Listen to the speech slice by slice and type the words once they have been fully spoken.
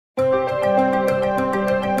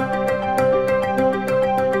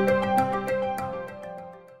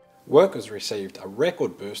Workers received a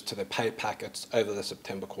record boost to their pay packets over the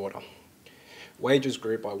September quarter. Wages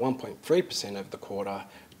grew by 1.3% over the quarter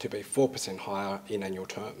to be 4% higher in annual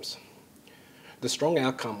terms. The strong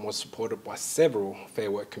outcome was supported by several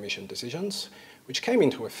Fair Work Commission decisions, which came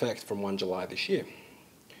into effect from 1 July this year.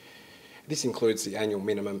 This includes the annual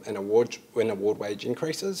minimum and award wage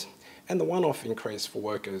increases and the one-off increase for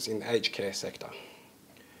workers in the aged care sector.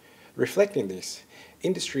 Reflecting this,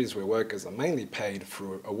 industries where workers are mainly paid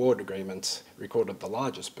through award agreements recorded the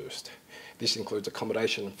largest boost. This includes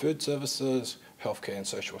accommodation and food services, healthcare and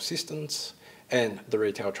social assistance, and the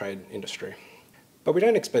retail trade industry. But we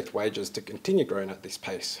don't expect wages to continue growing at this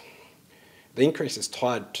pace. The increases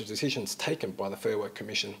tied to decisions taken by the Fair Work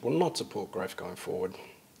Commission will not support growth going forward.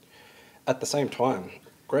 At the same time,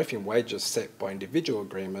 growth in wages set by individual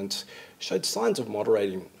agreements showed signs of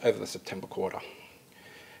moderating over the September quarter.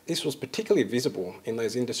 This was particularly visible in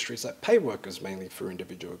those industries that pay workers mainly through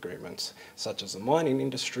individual agreements, such as the mining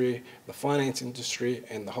industry, the finance industry,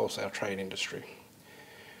 and the wholesale trade industry.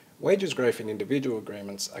 Wages growth in individual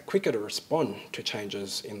agreements are quicker to respond to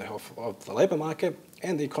changes in the health of the labour market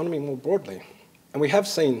and the economy more broadly. And we have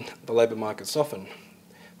seen the labour market soften.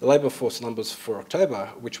 The labour force numbers for October,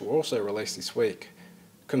 which were also released this week,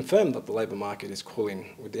 confirm that the labour market is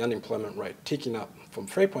cooling, with the unemployment rate ticking up from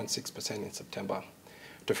 3.6% in September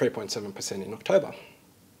to 3.7% in October.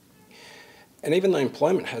 And even though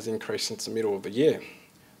employment has increased since the middle of the year,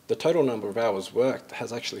 the total number of hours worked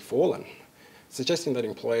has actually fallen, suggesting that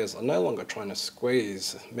employers are no longer trying to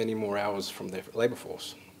squeeze many more hours from their labour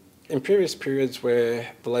force. In previous periods where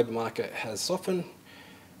the labour market has softened,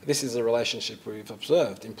 this is a relationship we've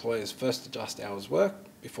observed. Employers first adjust hours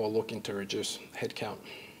worked before looking to reduce headcount.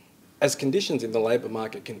 As conditions in the labour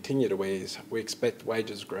market continue to ease, we expect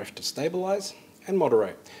wages growth to stabilise and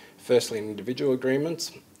moderate, firstly in individual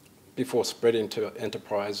agreements, before spreading to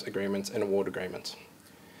enterprise agreements and award agreements.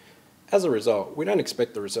 As a result, we don't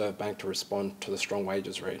expect the Reserve Bank to respond to the strong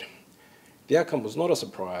wages read. The outcome was not a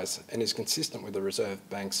surprise and is consistent with the Reserve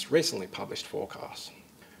Bank's recently published forecast.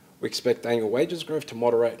 We expect annual wages growth to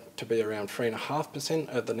moderate to be around 3.5%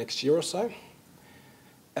 over the next year or so.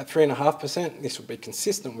 At 3.5%, this will be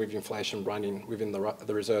consistent with inflation running within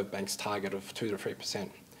the Reserve Bank's target of 2 to 3%,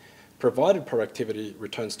 provided productivity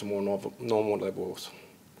returns to more normal levels.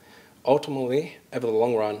 Ultimately, over the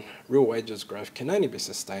long run, real wages growth can only be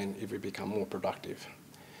sustained if we become more productive.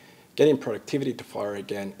 Getting productivity to fire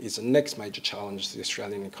again is the next major challenge the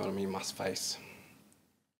Australian economy must face.